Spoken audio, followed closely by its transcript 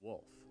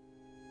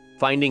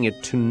finding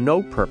it to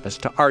no purpose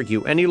to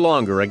argue any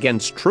longer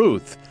against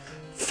truth,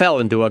 fell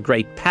into a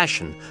great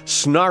passion,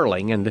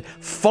 snarling and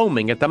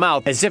foaming at the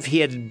mouth as if he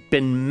had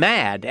been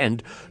mad,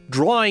 and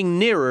drawing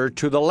nearer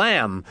to the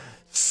lamb.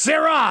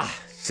 "Sirrah,"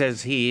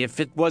 says he, "if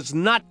it was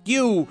not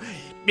you,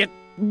 it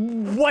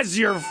was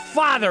your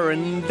father,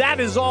 and that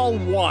is all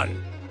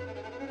one."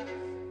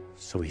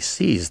 So he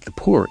seized the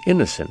poor,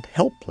 innocent,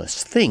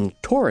 helpless thing,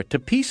 tore it to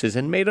pieces,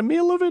 and made a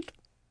meal of it.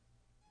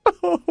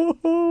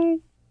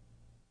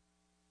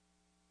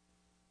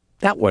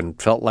 That one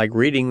felt like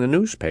reading the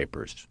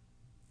newspapers.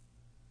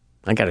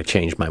 I got to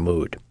change my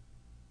mood.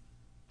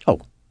 Oh,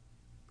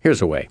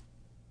 here's a way.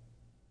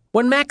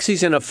 When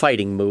Maxie's in a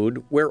fighting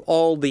mood, we're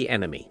all the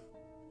enemy,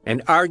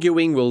 and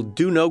arguing will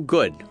do no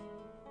good.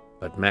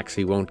 But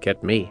Maxie won't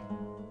get me.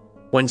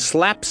 When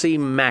Slapsy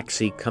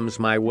Maxie comes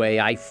my way,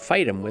 I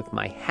fight him with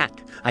my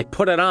hat. I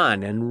put it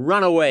on and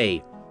run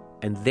away,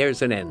 and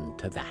there's an end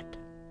to that.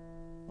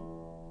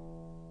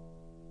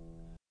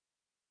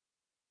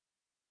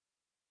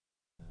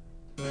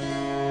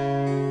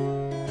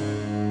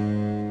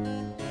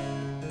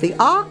 The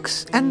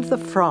Ox and the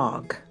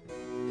Frog.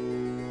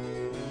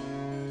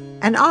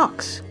 An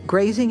ox,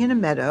 grazing in a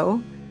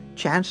meadow,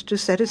 chanced to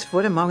set his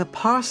foot among a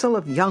parcel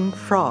of young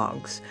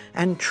frogs,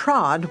 and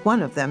trod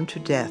one of them to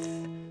death.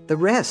 The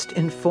rest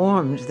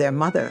informed their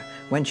mother,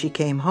 when she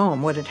came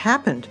home, what had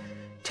happened,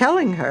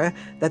 telling her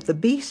that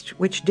the beast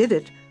which did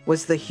it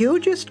was the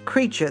hugest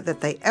creature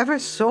that they ever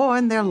saw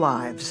in their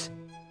lives.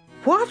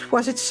 "What,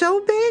 was it so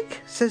big?"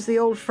 says the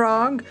old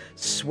frog,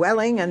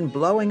 swelling and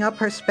blowing up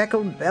her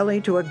speckled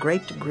belly to a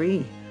great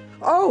degree.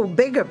 "Oh,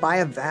 bigger by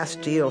a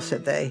vast deal,"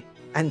 said they.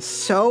 "And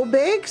so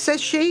big?"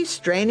 says she,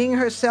 straining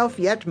herself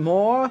yet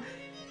more.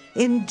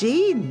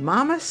 "Indeed,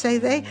 mamma," say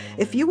they,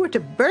 "if you were to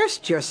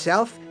burst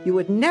yourself, you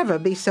would never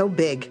be so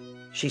big."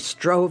 She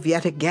strove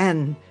yet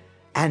again,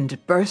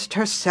 and burst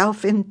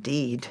herself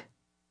indeed.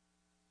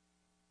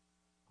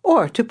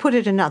 Or, to put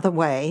it another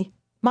way,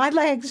 my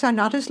legs are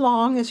not as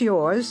long as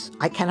yours.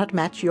 I cannot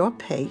match your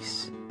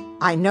pace.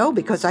 I know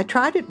because I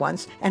tried it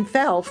once and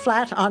fell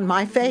flat on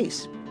my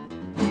face.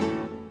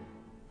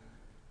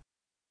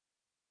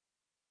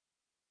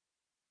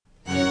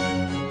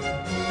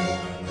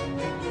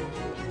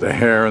 The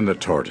Hare and the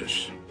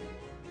Tortoise.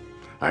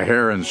 A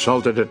hare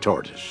insulted a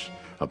tortoise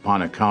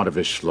upon account of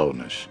his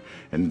slowness,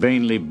 and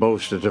vainly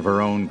boasted of her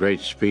own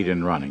great speed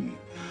in running.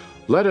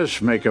 "Let us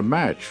make a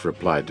match,"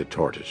 replied the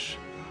tortoise.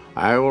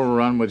 "I will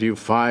run with you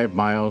 5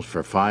 miles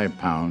for 5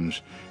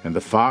 pounds, and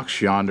the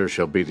fox yonder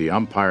shall be the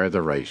umpire of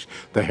the race."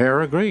 The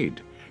hare agreed,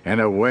 and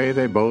away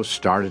they both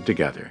started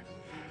together.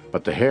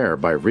 But the hare,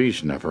 by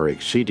reason of her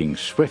exceeding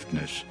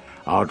swiftness,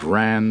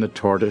 outran the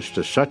tortoise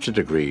to such a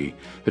degree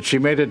that she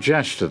made a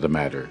jest of the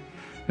matter,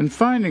 and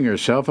finding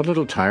herself a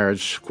little tired,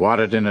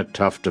 squatted in a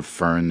tuft of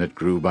fern that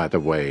grew by the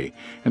way,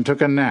 and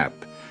took a nap,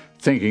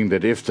 thinking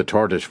that if the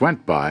tortoise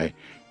went by,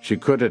 she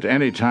could at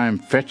any time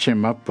fetch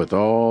him up with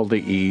all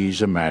the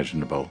ease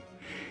imaginable.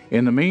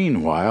 In the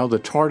meanwhile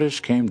the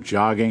tortoise came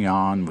jogging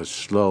on with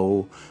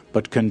slow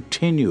but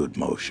continued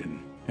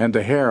motion, and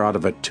the hare, out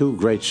of a too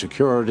great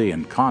security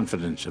and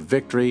confidence of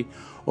victory,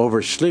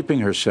 oversleeping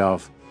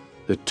herself,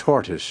 the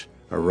tortoise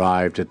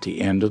arrived at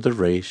the end of the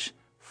race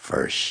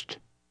first.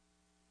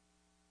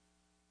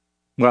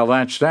 Well,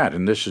 that's that,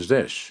 and this is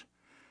this.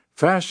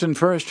 Fast and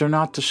first are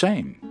not the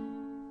same.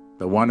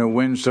 The one who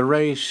wins the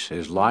race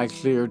is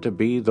likelier to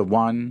be the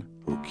one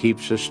who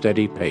keeps a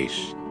steady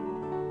pace.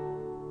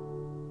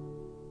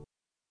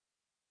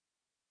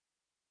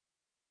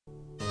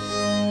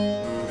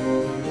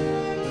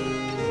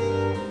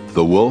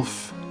 The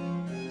Wolf,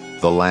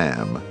 the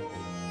Lamb,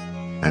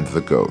 and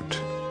the Goat.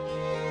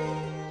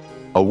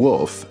 A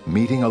wolf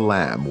meeting a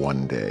lamb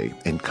one day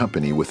in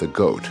company with a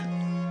goat.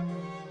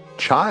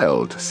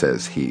 "Child,"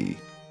 says he,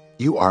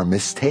 "you are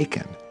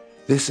mistaken.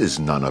 This is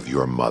none of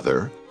your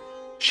mother.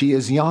 She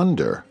is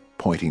yonder,"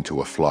 pointing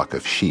to a flock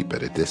of sheep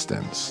at a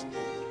distance.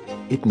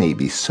 "It may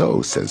be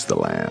so," says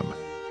the lamb.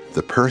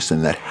 "The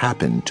person that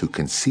happened to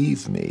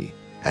conceive me,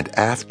 and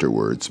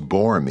afterwards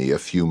bore me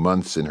a few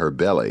months in her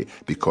belly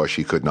because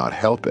she could not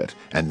help it,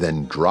 and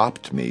then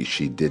dropped me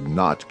she did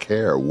not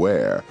care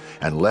where,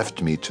 and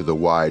left me to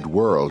the wide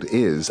world,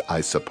 is,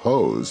 I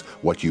suppose,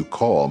 what you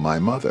call my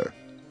mother.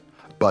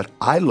 But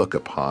I look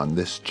upon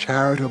this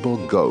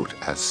charitable goat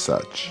as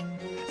such,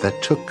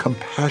 that took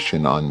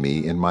compassion on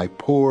me in my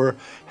poor,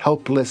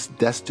 helpless,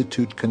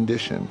 destitute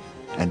condition,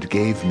 and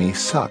gave me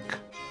suck,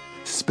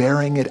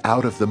 sparing it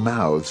out of the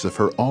mouths of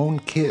her own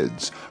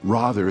kids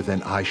rather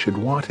than I should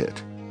want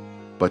it.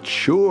 But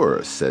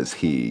sure," says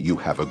he, "you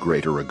have a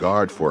greater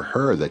regard for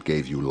her that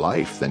gave you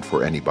life than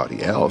for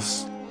anybody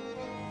else."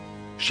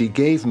 "She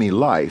gave me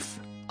life,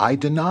 I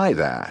deny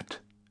that.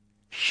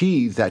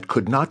 She that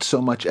could not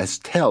so much as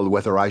tell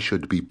whether I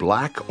should be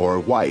black or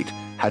white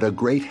had a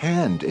great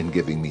hand in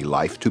giving me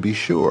life, to be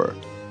sure.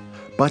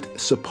 But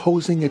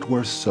supposing it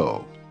were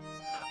so,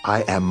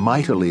 I am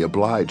mightily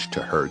obliged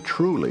to her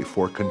truly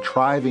for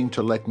contriving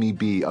to let me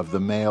be of the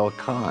male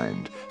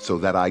kind, so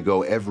that I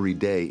go every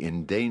day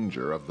in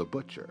danger of the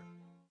butcher."